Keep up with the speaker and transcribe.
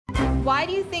Why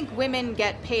do you think women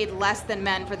get paid less than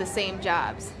men for the same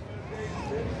jobs?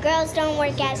 Girls don't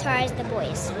work as hard as the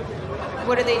boys.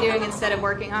 What are they doing instead of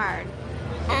working hard?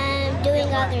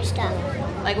 Doing other stuff.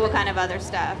 Like what kind of other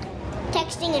stuff?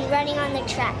 Texting and running on the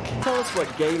track. Tell us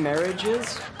what gay marriage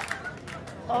is.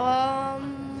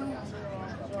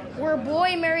 Where a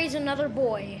boy marries another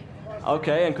boy.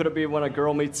 Okay, and could it be when a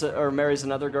girl meets or marries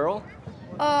another girl?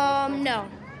 No.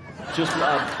 Just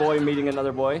a boy meeting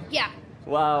another boy? Yeah.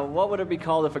 Wow, what would it be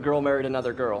called if a girl married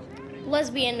another girl?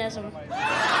 Lesbianism.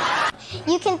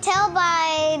 You can tell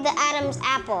by the Adam's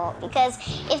apple, because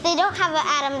if they don't have an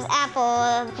Adam's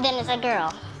apple, then it's a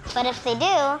girl. But if they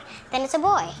do, then it's a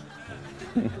boy.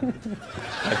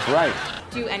 That's right.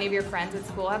 Do any of your friends at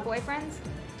school have boyfriends?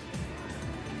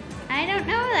 I don't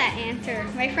know that answer.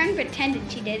 My friend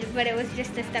pretended she did, but it was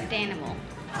just a stuffed animal.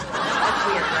 That's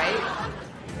weird, right?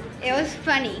 It was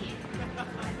funny.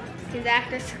 Because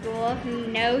after school, who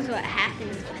knows what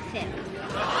happens with him.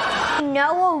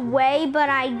 No way, but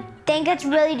I think it's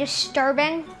really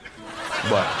disturbing.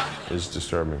 What is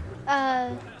disturbing?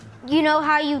 You know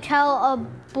how you tell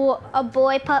a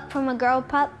boy pup from a girl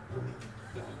pup?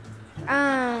 You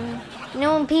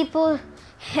know when people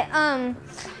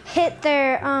hit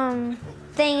their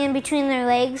thing in between their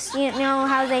legs, you know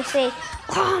how they say,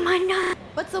 "Oh my God."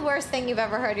 What's the worst thing you've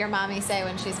ever heard your mommy say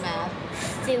when she's mad?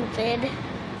 Stupid.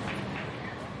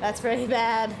 That's pretty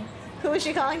bad. Who is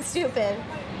she calling stupid?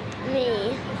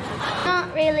 Me.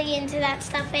 Not really into that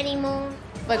stuff anymore.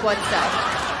 Like what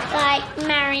stuff? Like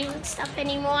marrying stuff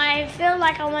anymore. I feel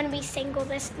like I want to be single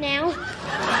now. And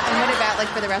what about like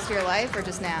for the rest of your life or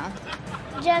just now?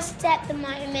 Just at the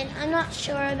moment. I'm not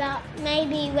sure about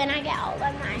maybe when I get older.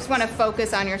 I Just want to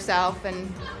focus on yourself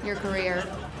and your career.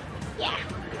 Yeah.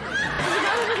 Does your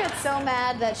mom ever get so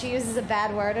mad that she uses a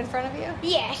bad word in front of you?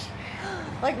 Yes.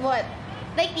 Like what?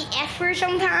 Like the F word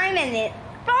sometime, and it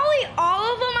probably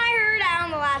all of them I heard out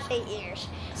in the last 8 years.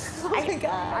 Oh my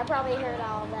God. I probably heard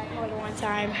all of that more than one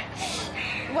time.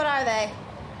 What are they?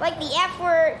 Like the F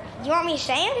word, you want me to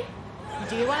say them?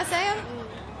 Do you want to say them?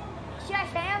 Should I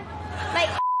say them? Like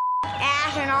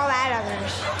ass and all that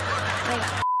others. Like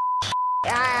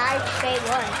I say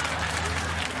one.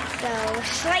 So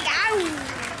it's like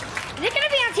is it gonna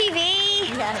be on TV?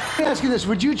 Yes. Let me ask you this,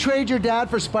 would you trade your dad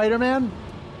for Spider-Man?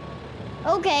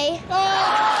 Okay.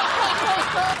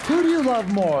 Who do you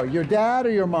love more, your dad or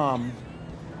your mom?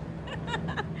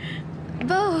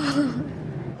 Both.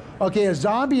 Okay, a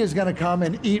zombie is gonna come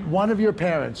and eat one of your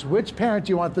parents. Which parent do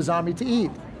you want the zombie to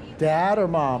eat? Dad or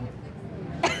mom?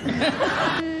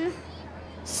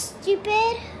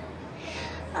 Stupid.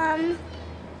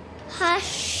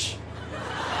 Hush.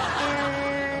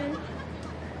 And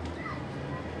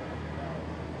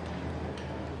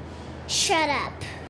shut up.